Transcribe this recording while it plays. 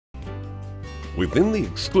Within the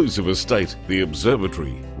exclusive estate, the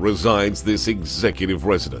Observatory, resides this executive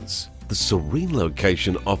residence. The serene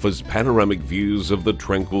location offers panoramic views of the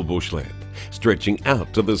tranquil bushland, stretching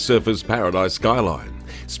out to the Surfers Paradise skyline.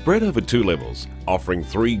 Spread over 2 levels, offering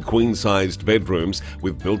 3 queen-sized bedrooms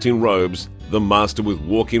with built-in robes, the master with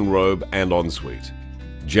walk-in robe and ensuite.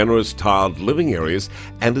 Generous tiled living areas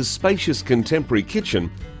and a spacious contemporary kitchen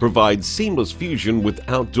provide seamless fusion with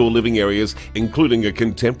outdoor living areas, including a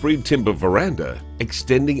contemporary timber veranda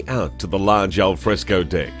extending out to the large alfresco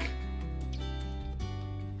deck.